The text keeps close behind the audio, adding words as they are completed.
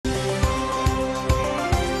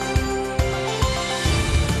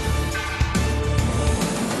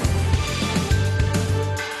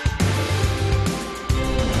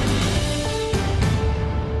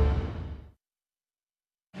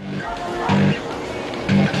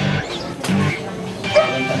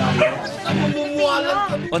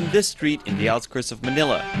On this street in the outskirts of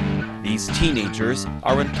Manila, these teenagers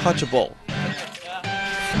are untouchable.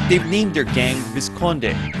 They've named their gang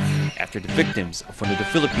Visconde, after the victims of one of the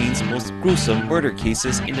Philippines' most gruesome murder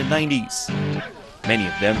cases in the 90s. Many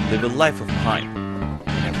of them live a life of crime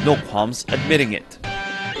and have no qualms admitting it.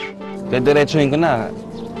 Diretsuhin ko na.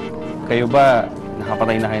 Kayo ba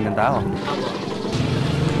nakapatay na kayo ng tao?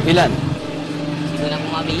 Ilan? Hindi ko na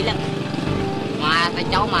kung mabilang. Mga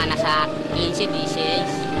tadya ko mga nasa 15, 16,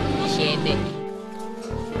 17.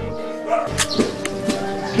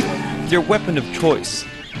 Their weapon of choice,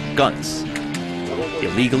 guns,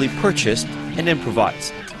 illegally purchased and improvised.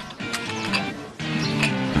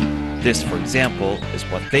 This, for example, is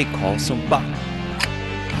what they call sumpak,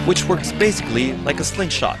 which works basically like a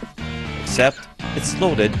slingshot, except it's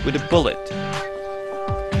loaded with a bullet.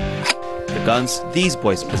 The guns these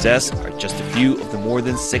boys possess are just a few of the more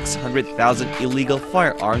than 600,000 illegal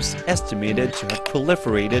firearms estimated to have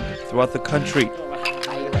proliferated throughout the country.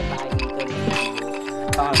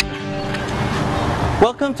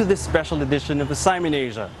 Welcome to this special edition of Assignment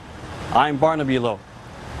Asia. I'm Barnaby Lowe.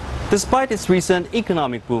 Despite its recent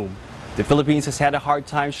economic boom, the Philippines has had a hard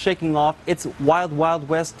time shaking off its wild, wild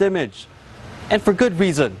west image. And for good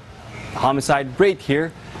reason. The homicide rate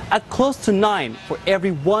here, at close to 9 for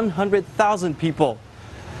every 100,000 people,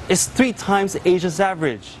 is 3 times Asia's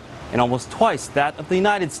average and almost twice that of the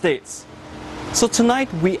United States. So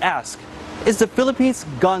tonight we ask, is the Philippines'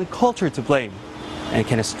 gun culture to blame? And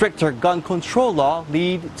can a stricter gun control law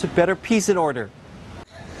lead to better peace and order?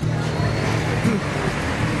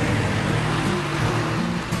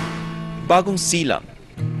 Bagong Silang,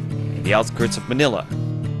 in the outskirts of Manila,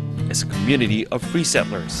 is a community of free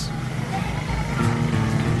settlers.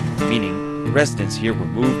 Meaning, residents here were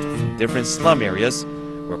moved from different slum areas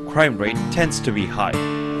where crime rate tends to be high.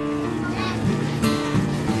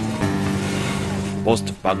 Most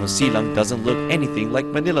of Bagong Silang doesn't look anything like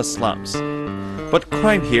Manila slums. But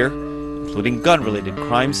crime here, including gun-related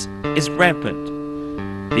crimes, is rampant.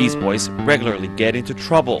 These boys regularly get into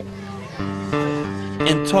trouble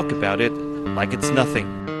and talk about it like it's nothing.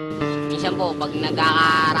 Minsan po, pag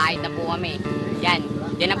nagkaka-ride na po kami, yan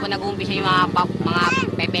na po nag-uumpisa yung mga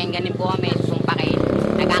pepenggan din po kami, susumpakin.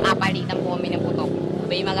 Nagkakapalitan po kami ng putok.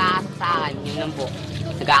 Iba yung mag-aasakan, yun lang po.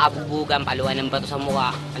 Nagkakabubugan, paluan ng bato sa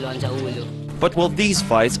mukha, paluan sa ulo. But while these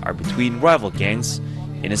fights are between rival gangs,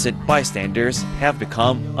 innocent bystanders have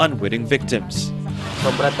become unwitting victims.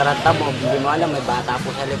 Sobrang taranta mo, hindi mo alam, may bata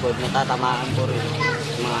po sa likod, natatamaan po rin.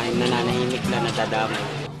 Mga nananahimik na nadadamay.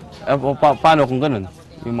 Paano kung ganun?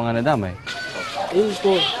 Yung mga nadamay? Yun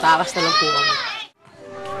po, takas na lang po kami.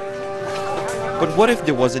 But what if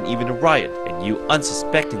there wasn't even a riot and you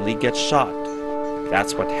unsuspectingly get shot?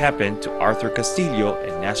 That's what happened to Arthur Castillo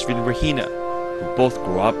and Nashville Regina, who both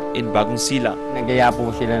grew up in Bagong Silang. Nagaya po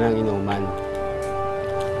sila ng inuman.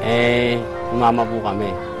 Umama po kami.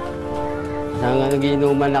 Nang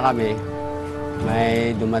nagiinuman na kami,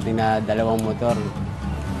 may dumating na 2 motor.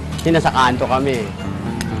 Nasa kanto kami.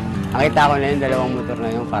 Nakita ko na yung 2 motor na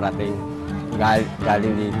yung parating.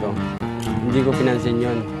 Galing dito. Hindi ko pinansin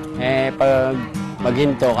yun. Pag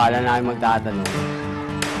maghinto, kala namin magtatanong.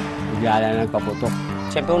 Bigla na nagpaputok.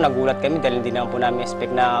 Siyempre nagulat kami dahil hindi naman po namin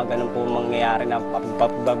expect na ganun po mangyayari na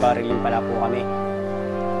papabarilin pala po kami.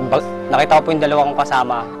 Nakita ko po yung 2 kong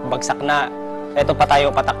kasama, bagsak na. Eto pa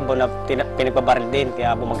tayo patakbo na pinagbabaril din,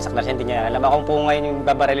 kaya bumagsak na siya, hindi niya alam. Ako po ngayon yung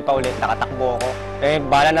babarili pa ulit, nakatakbo ako.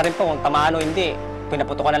 Bahala na rin po kung tamaan o hindi.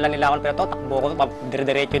 Pinaputukan na lang nila ako, pero takbo ko,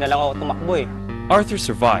 dire-diretso na lang ako tumakbo eh. Arthur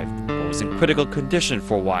survived, but was in critical condition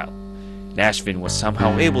for a while. Nashvin was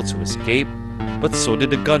somehow able to escape, but so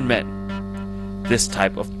did the gunmen. This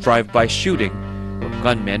type of drive-by shooting, where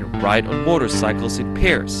gunmen ride on motorcycles in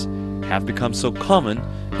pairs, have become so common,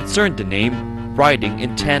 it's earned the name riding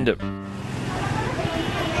in tandem.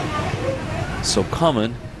 So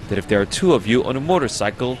common that if there are 2 of you on a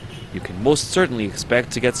motorcycle, you can most certainly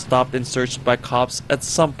expect to get stopped and searched by cops at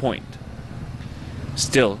some point.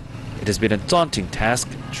 Still, it has been a daunting task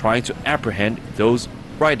trying to apprehend those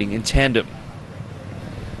riding in tandem.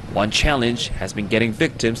 One challenge has been getting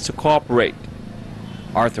victims to cooperate.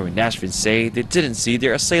 Arthur and Nashvin say they didn't see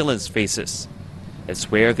their assailants' faces and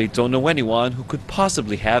swear they don't know anyone who could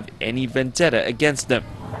possibly have any vendetta against them.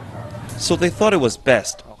 So they thought it was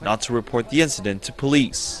best not to report the incident to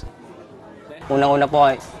police. Unang-una po,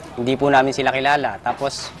 hindi po namin sila kilala.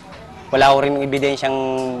 Tapos wala ko rin ebidensyang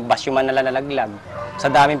basyuman na nalalaglag. Sa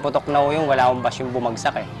daming putok na yung wala akong basyong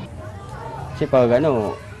bumagsak eh. Kasi pag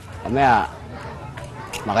kamaya,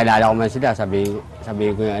 makilala ko man sila,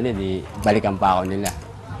 sabihin ko yung di balikan pa ako nila.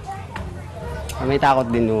 May takot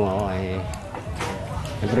din ako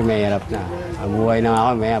Siyempre mahirap na. Mabuhay na nga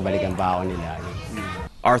ako, maya balikan pa ako nila.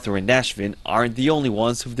 Arthur and Nashvin aren't the only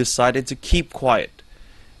ones who've decided to keep quiet.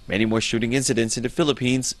 Many more shooting incidents in the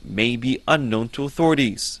Philippines may be unknown to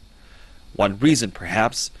authorities. One reason,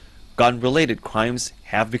 perhaps, gun-related crimes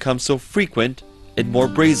have become so frequent and more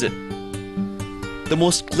brazen. The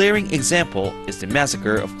most glaring example is the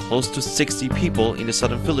massacre of close to 60 people in the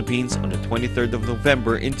southern Philippines on the 23rd of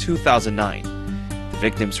November in 2009. The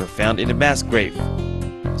victims were found in a mass grave,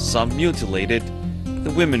 some mutilated,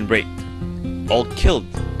 the women raped, all killed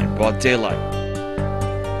in broad daylight.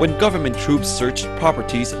 When government troops searched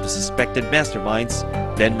properties of the suspected masterminds,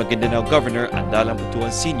 then Maguindanao Governor Andalang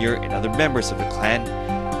Butuan Sr. and other members of the clan,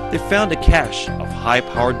 they found a cache of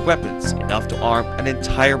high-powered weapons enough to arm an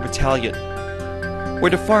entire battalion. Where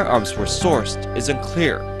the firearms were sourced is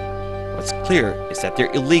unclear. What's clear is that they're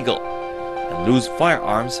illegal, and loose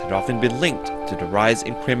firearms had often been linked to the rise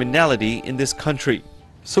in criminality in this country.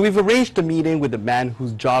 So we've arranged a meeting with a man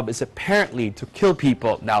whose job is apparently to kill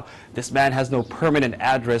people. Now, this man has no permanent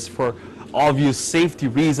address for obvious safety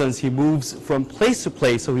reasons. He moves from place to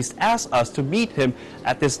place, so he's asked us to meet him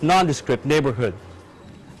at this nondescript neighborhood.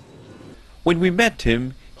 When we met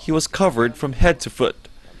him, he was covered from head to foot.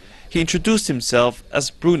 He introduced himself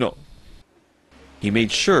as Bruno. He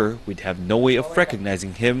made sure we'd have no way of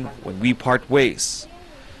recognizing him when we part ways.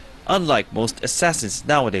 Unlike most assassins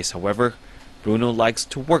nowadays, however, Bruno likes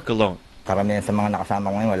to work alone. Karamihan sa mga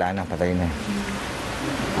nakasama ko ngayon, wala na, patay na.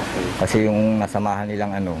 Kasi yung nasamahan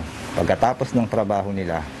nilang pagkatapos ng trabaho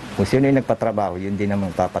nila, kung sino yung nagpatrabaho, yun din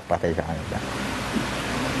naman dapat patay sa kanila.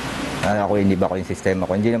 Ako, hindi ba ko yung sistema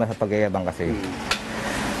ko? Hindi naman sa pagyayabang kasi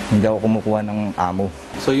hindi ako kumukuha ng amo.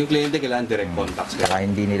 So yung kliyente kailangan direct contacts ka? Saka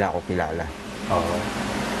hindi nila ako kilala.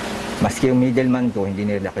 Maski yung middleman ko, hindi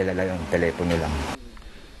nila kilala yung telepono lang.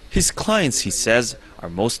 His clients, he says,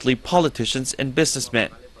 are mostly politicians and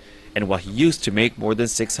businessmen. And while he used to make more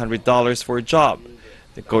than $600 for a job,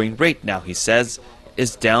 the going rate now, he says,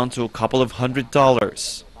 is down to a couple of $100.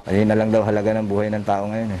 Ayun na lang daw halaga ng buhay ng tao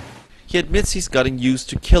ngayon eh. He admits he's gotten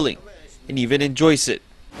used to killing and even enjoys it.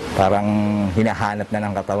 Parang hinahanap na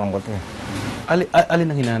ng katawan ko to eh.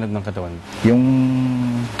 Alin ang hinahanap ng katawan? Yung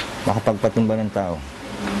makapagpatumba ng tao.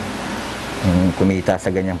 Yung kumita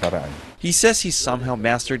sa ganyang paraan. He says he's somehow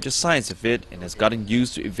mastered the science of it and has gotten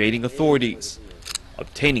used to evading authorities.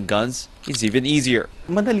 Obtaining guns is even easier.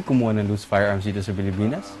 Madali kumuha ng loose firearms dito sa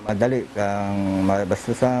Pilipinas? Madali kang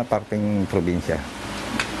basta sa parting probinsya.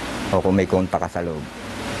 O kung may konta ka sa loob.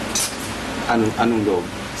 Anong loob?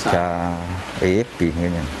 Sa AFP,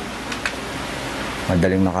 ganyan.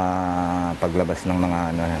 Madaling makapaglabas ng mga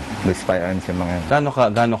loose firearms yung mga...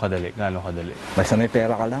 Gaano kadali? Basta may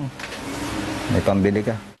pera ka lang. May pambili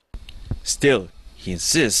ka. Still, he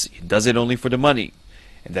insists he does it only for the money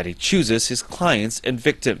and that he chooses his clients and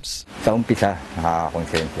victims. Sa umpisa,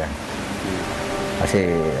 nakakakonsensya.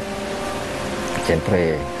 Kasi,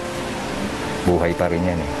 siyempre, buhay pa rin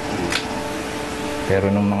yan eh.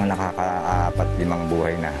 Pero nung mga nakaka-4-5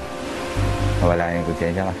 buhay na, wala yung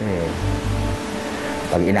konsensya kasi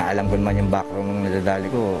pag inaalam ko naman yung background ng nadadali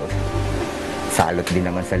ko, salot din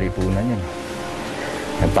naman sa lipunan yun.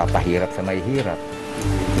 Nagpapahirap sa may hirap.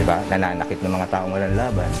 Diba? Nananakit ng mga taong walang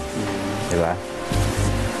laban. Diba?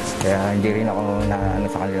 Kaya hindi rin ako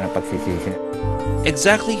sa kanila ng pagsisisi.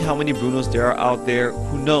 Exactly how many Brunos there are out there,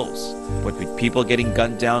 who knows? But with people getting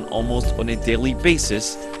gunned down almost on a daily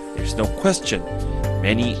basis, there's no question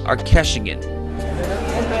many are cashing in.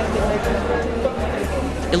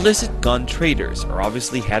 Illicit gun traders are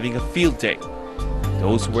obviously having a field day.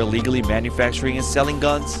 Those who are legally manufacturing and selling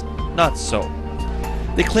guns, not so.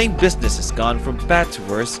 They claim business has gone from bad to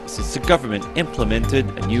worse since the government implemented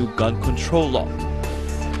a new gun control law.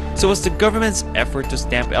 So has the government's effort to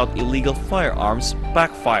stamp out illegal firearms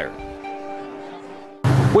backfired?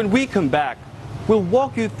 When we come back, we'll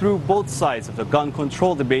walk you through both sides of the gun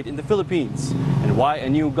control debate in the Philippines and why a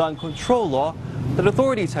new gun control law that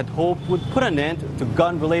authorities had hoped would put an end to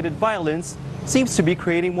gun-related violence seems to be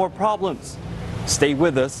creating more problems. Stay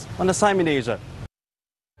with us on Assignment Asia.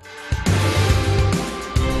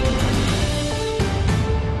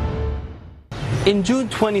 In June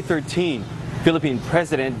 2013, Philippine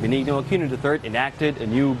President Benigno Aquino III enacted a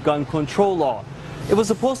new gun control law. It was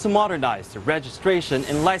supposed to modernize the registration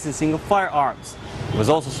and licensing of firearms. It was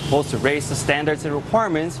also supposed to raise the standards and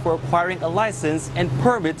requirements for acquiring a license and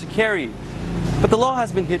permit to carry. But the law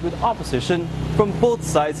has been hit with opposition from both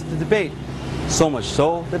sides of the debate. So much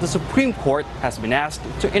so that the Supreme Court has been asked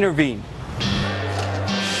to intervene.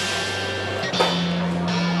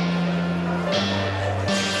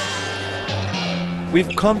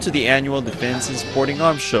 We've come to the annual Defense and Sporting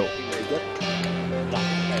Arms Show.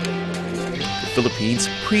 Philippines'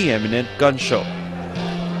 preeminent gun show.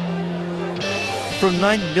 From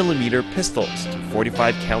 9mm pistols to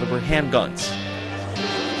 45 caliber handguns,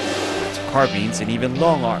 to carbines and even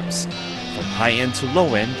long arms, from high-end to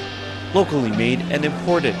low-end, locally made and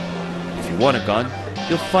imported. If you want a gun,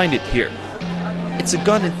 you'll find it here. It's a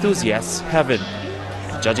gun enthusiast's heaven,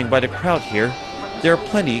 and judging by the crowd here, there are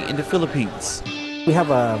plenty in the Philippines. We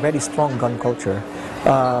have a very strong gun culture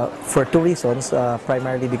for two reasons,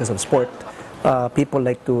 primarily because of sport. People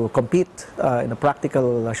like to compete in a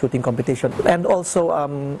practical shooting competition, and also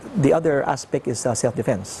the other aspect is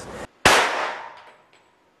self-defense.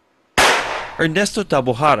 Ernesto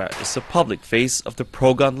Tabohara is the public face of the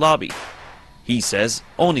pro-gun lobby. He says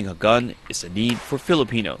owning a gun is a need for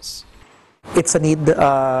Filipinos. It's a need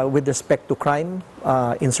with respect to crime,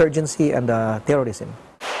 insurgency, and terrorism.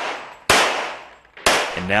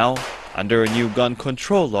 And now, under a new gun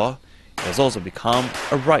control law, it has also become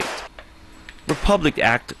a right. Republic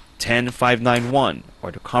Act 10591,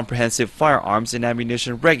 or the Comprehensive Firearms and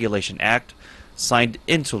Ammunition Regulation Act, signed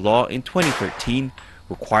into law in 2013,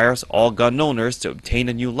 requires all gun owners to obtain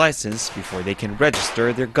a new license before they can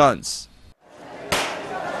register their guns.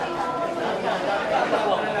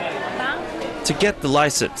 To get the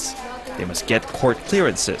license, they must get court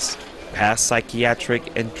clearances, pass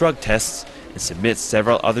psychiatric and drug tests, and submit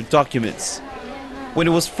several other documents. When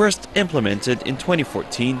it was first implemented in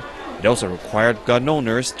 2014, it also required gun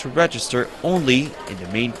owners to register only in the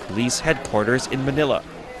main police headquarters in Manila.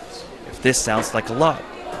 If this sounds like a lot,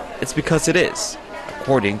 it's because it is,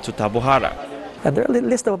 according to Tabohara. And there are a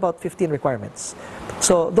list of about 15 requirements.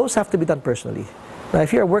 So those have to be done personally. Now,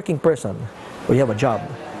 if you're a working person or you have a job,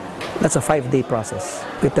 that's a 5-day process.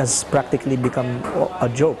 It has practically become a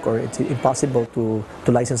joke, or it's impossible to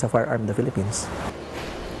license a firearm in the Philippines.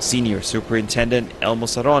 Senior Superintendent Elmo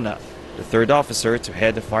Sarona, the third officer to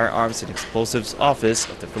head the Firearms and Explosives Office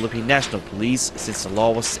of the Philippine National Police since the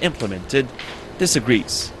law was implemented,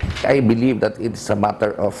 disagrees. I believe that it's a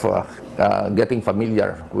matter of getting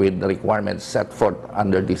familiar with the requirements set forth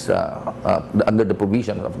under this under the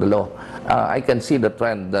provision of the law. I can see the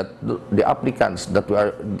trend that the applicants that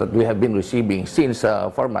we have been receiving since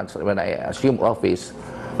 4 months when I assumed office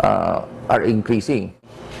are increasing.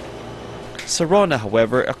 Sarona,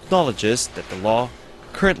 however, acknowledges that the law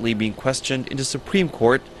currently being questioned in the Supreme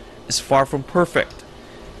Court is far from perfect,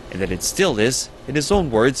 and that it still is, in his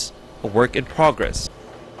own words, a work in progress.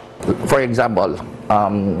 For example,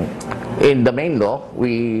 in the main law,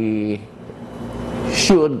 we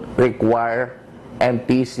should require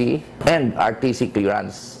MTC and RTC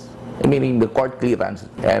clearance, meaning the court clearance,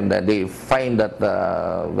 and they find that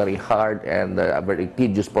very hard and a very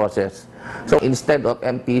tedious process. So instead of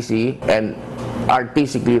MTC and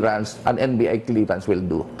RTC clearance, an NBI clearance will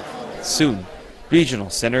do. Soon,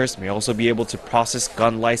 regional centers may also be able to process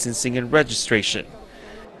gun licensing and registration.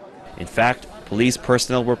 In fact, police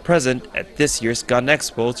personnel were present at this year's Gun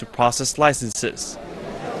Expo to process licenses.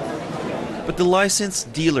 But the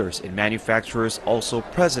licensed dealers and manufacturers also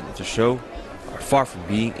present at the show are far from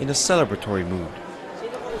being in a celebratory mood.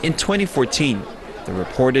 In 2014, they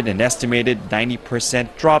reported an estimated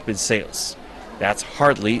 90% drop in sales. That's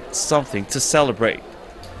hardly something to celebrate.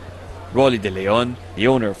 Rolly De Leon, the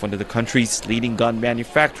owner of one of the country's leading gun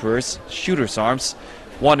manufacturers, Shooters Arms,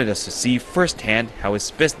 wanted us to see firsthand how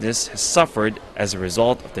his business has suffered as a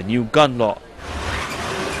result of the new gun law.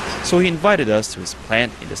 So he invited us to his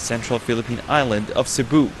plant in the central Philippine island of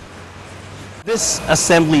Cebu. This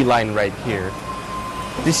assembly line right here,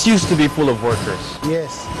 this used to be full of workers.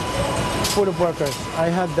 Yes, full of workers. I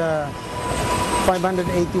had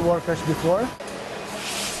 580 workers before.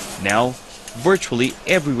 Now, virtually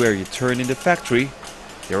everywhere you turn in the factory,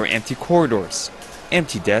 there are empty corridors,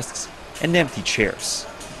 empty desks, and empty chairs.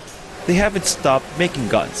 They haven't stopped making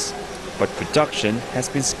guns, but production has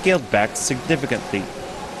been scaled back significantly.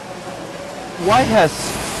 Why has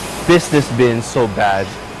business been so bad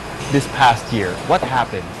this past year? What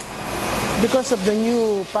happened? Because of the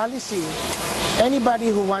new policy, anybody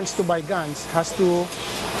who wants to buy guns has to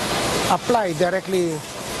apply directly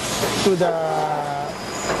to the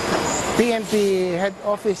PNP head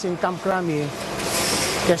office in Camp Crame,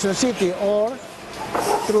 Quezon City, or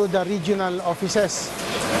through the regional offices,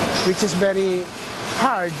 which is very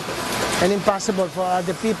hard and impossible for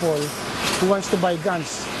other people who wants to buy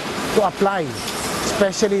guns to apply,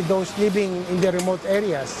 especially those living in the remote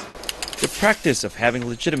areas. The practice of having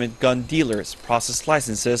legitimate gun dealers process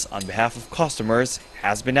licenses on behalf of customers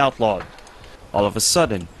has been outlawed. All of a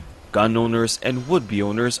sudden, gun owners and would-be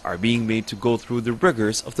owners are being made to go through the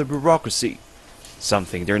rigors of the bureaucracy,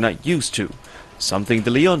 something they're not used to, something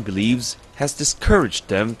De Leon believes has discouraged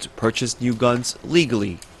them to purchase new guns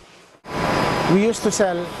legally. We used to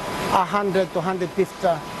sell 100 to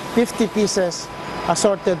 150 pieces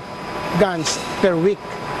assorted guns per week.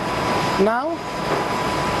 Now,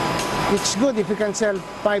 it's good if you can sell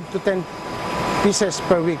 5 to 10 pieces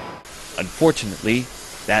per week. Unfortunately,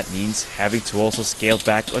 that means having to also scale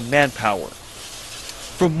back on manpower.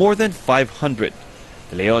 From more than 500,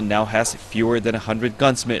 De Leon now has fewer than 100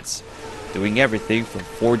 gunsmiths, doing everything from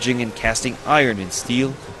forging and casting iron and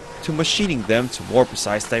steel to machining them to more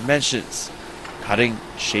precise dimensions, cutting,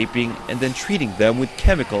 shaping, and then treating them with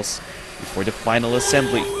chemicals before the final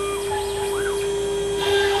assembly.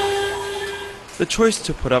 The choice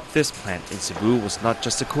to put up this plant in Cebu was not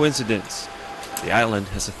just a coincidence. The island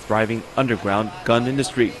has a thriving underground gun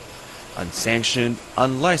industry. Unsanctioned,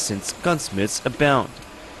 unlicensed gunsmiths abound.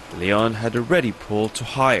 De Leon had a ready pool to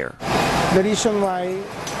hire. The reason why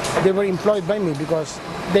they were employed by me, because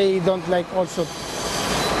they don't like also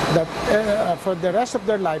that for the rest of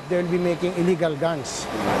their life they will be making illegal guns.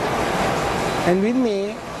 And with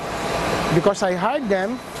me, because I hired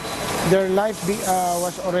them, their life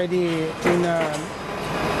was already in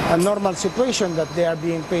a normal situation that they are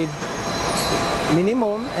being paid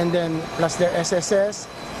minimum, and then plus their SSS,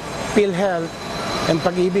 PhilHealth, and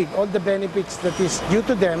Pag-ibig. All the benefits that is due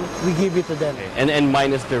to them, we give it to them. And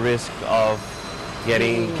minus the risk of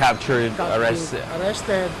getting captured, arrested.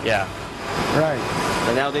 Yeah. Right.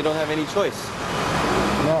 And now they don't have any choice.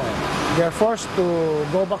 No. They're forced to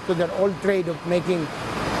go back to their old trade of making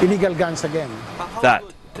illegal guns again. That,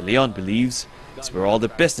 De Leon believes, is where all the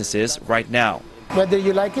business is right now. Whether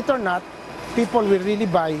you like it or not, people will really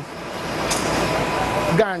buy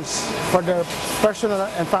guns for their personal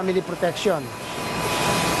and family protection.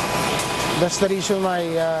 That's the reason why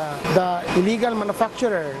the illegal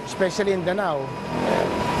manufacturer, especially in Danao,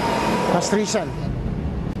 has risen.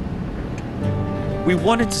 We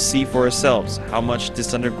wanted to see for ourselves how much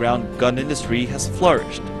this underground gun industry has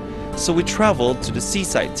flourished, so we traveled to the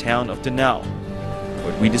seaside town of Danao.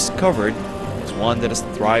 What we discovered is one that has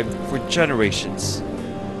thrived for generations.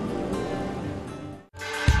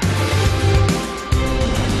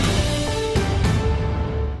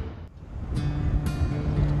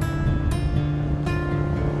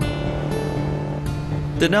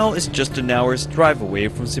 Danao is just an hour's drive away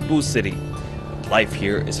from Cebu City. Life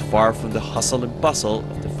here is far from the hustle and bustle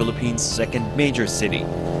of the Philippines' second major city.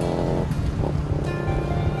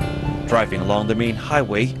 Driving along the main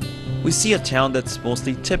highway, we see a town that's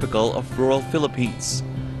mostly typical of rural Philippines.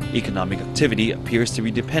 Economic activity appears to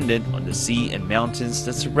be dependent on the sea and mountains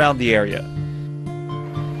that surround the area.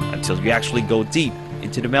 Until you actually go deep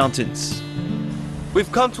into the mountains.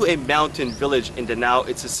 We've come to a mountain village in Danao.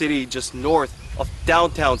 It's a city just north of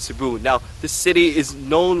downtown Cebu. Now, this city is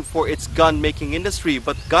known for its gun-making industry,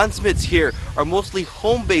 but gunsmiths here are mostly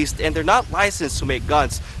home-based and they're not licensed to make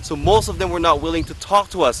guns. So most of them were not willing to talk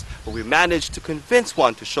to us, but we managed to convince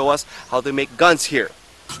one to show us how they make guns here.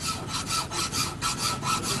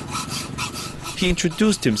 He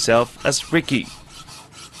introduced himself as Ricky.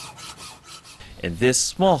 In this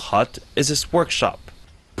small hut is his workshop.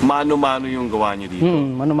 Mano-mano yung gawa niyo dito?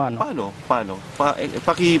 Mano-mano. Paano?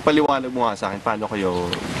 Pakipaliwanag mo nga sa akin, paano kayo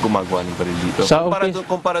gumagawa ng baril dito?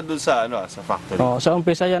 Kumpara dun sa, sa factory. Sa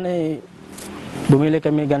umpisa yan bumili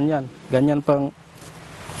kami ganyan. Ganyan pang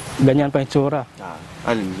itsura.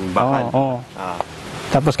 Alin, yung bakal?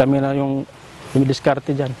 Tapos kami na yung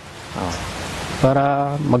diskarte dyan.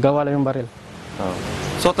 Para magawa lang yung baril.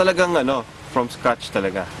 So talagang from scratch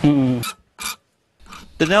talaga?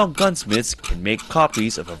 The Danao gunsmiths can make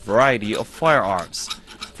copies of a variety of firearms,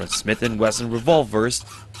 from Smith & Wesson revolvers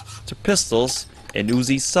to pistols and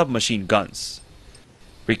Uzi submachine guns.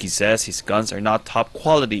 Ricky says his guns are not top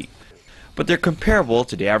quality, but they're comparable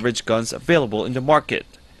to the average guns available in the market.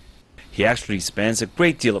 He actually spends a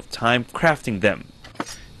great deal of time crafting them,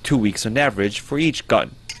 2 weeks on average for each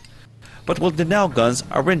gun. But while the Danao guns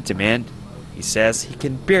are in demand, he says he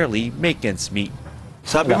can barely make ends meet.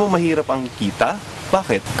 Sabi mo mahirap ang kita?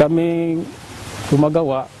 Bakit? Kami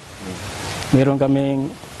gumagawa, meron kaming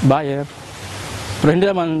buyer, pero hindi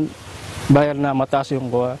naman buyer na mataas yung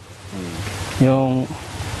yung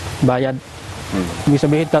bayad. Ibig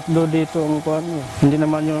sabihin tatlo dito ang hindi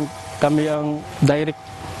naman yung kami ang direct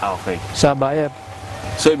sa buyer.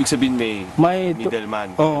 So ibig sabihin may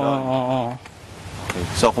middleman? Oo. Okay.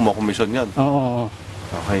 So kumukomisyon yan? Oo.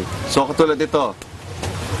 Okay. So katulad ito,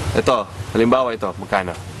 halimbawa ito,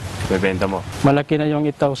 magkano? Bebenta mo? Malaki na yung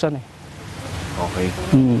 8,000 Okay.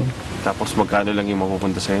 Tapos magkano lang yung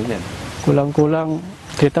mapupunta sa'yo yan? Kulang-kulang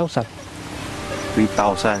 3,000.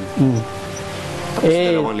 3,000? Tapos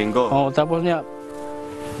 2 linggo? Tapos niya,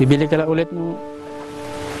 bibili ka lang ulit ng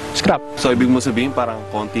scrap. So, ibig mo sabihin parang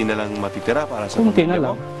konti na lang matitira para sa Kunti na pamilya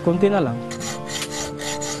lang, mo? kunti na lang.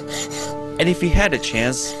 And if he had a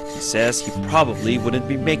chance, he says he probably wouldn't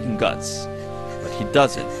be making guns. But he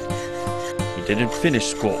doesn't. He didn't finish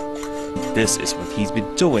school. This is what he's been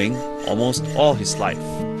doing almost all his life.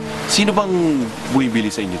 Sino bang bumibili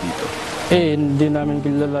sa inyo dito? Eh, hindi namin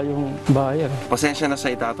kilala yung buyer. Pasensya na sa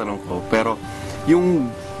itatanong ko, pero yung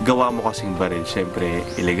gawa mo kasing baril, syempre,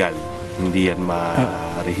 illegal. Hindi yan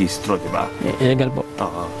ma-rehistro, di ba? Illegal po.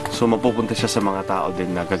 Oo. So, mapupunta siya sa mga tao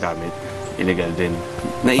din na gagamit. Illegal din.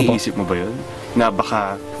 Naiisip mo ba yun? Na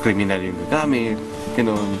baka kriminal yung gagamit,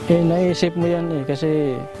 gano'n? Eh, naisip mo yan eh,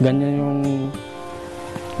 kasi ganyan yung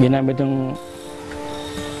ginamit ng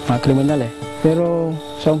mga kriminal eh. Pero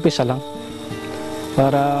sa umpisa lang,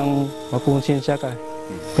 parang maponsensya ka.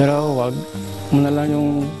 Pero wag mo na lang yung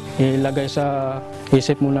ilagay sa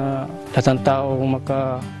isip mo na lahat ng tao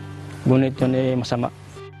makagunit yun eh masama.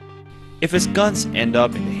 If his guns end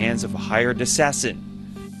up in the hands of a hired assassin,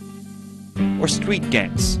 or street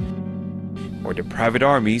gangs, or the private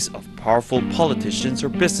armies of powerful politicians or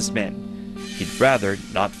businessmen, he'd rather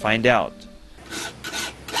not find out.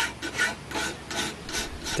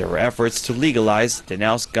 There were efforts to legalize the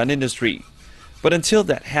denounced gun industry, but until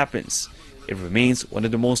that happens, it remains one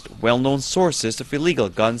of the most well-known sources of illegal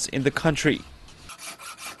guns in the country.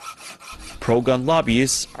 Pro-gun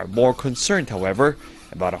lobbyists are more concerned, however,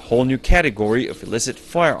 about a whole new category of illicit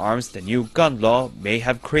firearms the new gun law may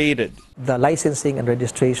have created. The licensing and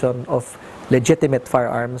registration of legitimate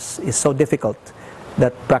firearms is so difficult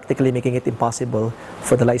that practically making it impossible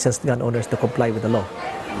for the licensed gun owners to comply with the law.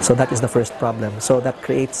 So that is the first problem. So that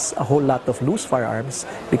creates a whole lot of loose firearms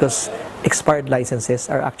because expired licenses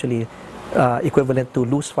are actually equivalent to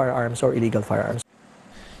loose firearms or illegal firearms.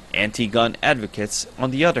 Anti-gun advocates,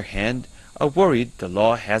 on the other hand, are worried the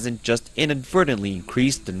law hasn't just inadvertently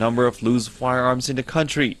increased the number of loose firearms in the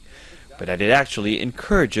country, but that it actually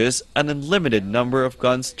encourages an unlimited number of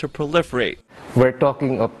guns to proliferate. We're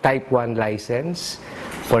talking of Type 1 license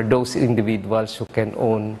for those individuals who can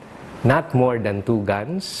own not more than 2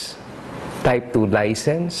 guns, Type 2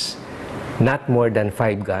 license, not more than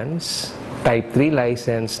 5 guns, Type 3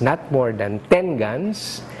 license, not more than 10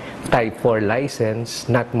 guns, Type 4 license,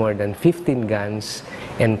 not more than 15 guns,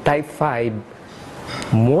 and Type 5,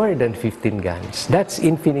 more than 15 guns. That's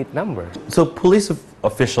infinite number. So police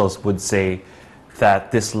officials would say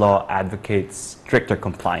that this law advocates stricter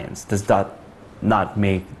compliance. Does that not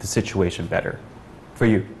make the situation better for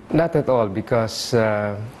you? Not at all, because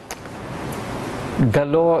the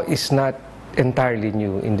law is not entirely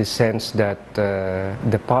new in the sense that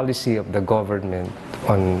the policy of the government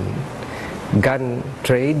on gun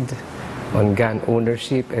trade, on gun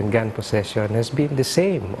ownership and gun possession has been the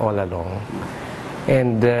same all along.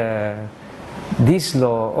 And this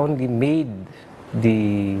law only made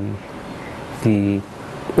the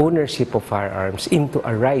ownership of firearms into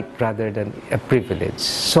a right rather than a privilege.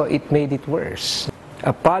 So it made it worse.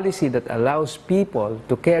 A policy that allows people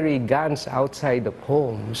to carry guns outside of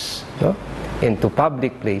homes, no, into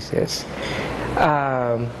public places,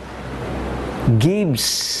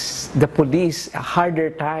 gives the police a harder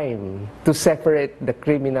time to separate the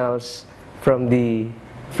criminals from the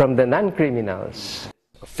non-criminals.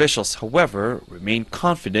 Officials, however, remain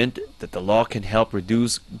confident that the law can help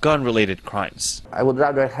reduce gun-related crimes. I would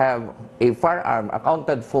rather have a firearm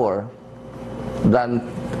accounted for than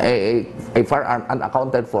a firearm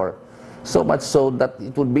unaccounted for, so much so that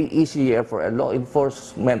it would be easier for a law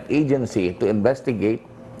enforcement agency to investigate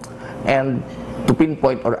and to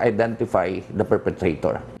pinpoint or identify the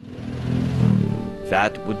perpetrator.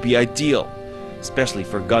 That would be ideal, especially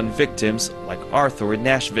for gun victims like Arthur in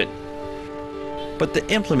Nashville. But the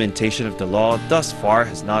implementation of the law thus far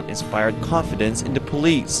has not inspired confidence in the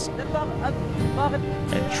police.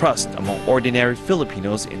 And trust among ordinary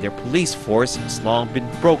Filipinos in their police force has long been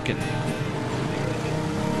broken.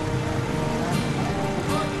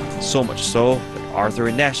 So much so that Arthur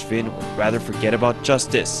in Nashville would rather forget about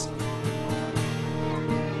justice.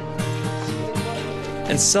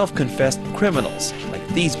 And self-confessed criminals like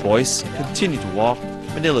these boys continue to walk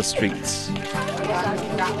Manila streets.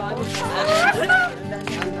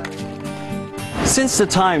 Since the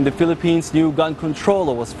time the Philippines' new gun control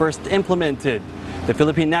law was first implemented, the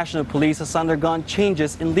Philippine National Police has undergone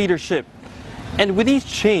changes in leadership. And with each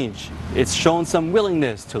change, it's shown some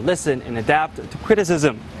willingness to listen and adapt to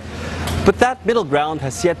criticism. But that middle ground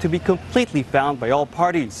has yet to be completely found by all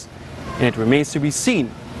parties. And it remains to be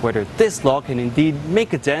seen whether this law can indeed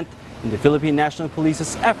make a dent in the Philippine National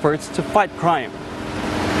Police's efforts to fight crime.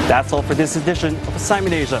 That's all for this edition of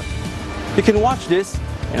Assignment Asia. You can watch this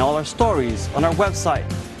and all our stories on our website,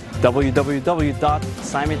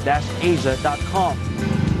 www.assignment-asia.com.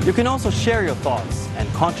 You can also share your thoughts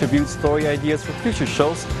and contribute story ideas for future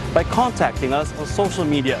shows by contacting us on social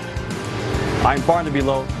media. I'm Barnaby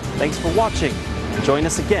Lowe. Thanks for watching, and join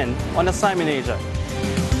us again on Assignment Asia.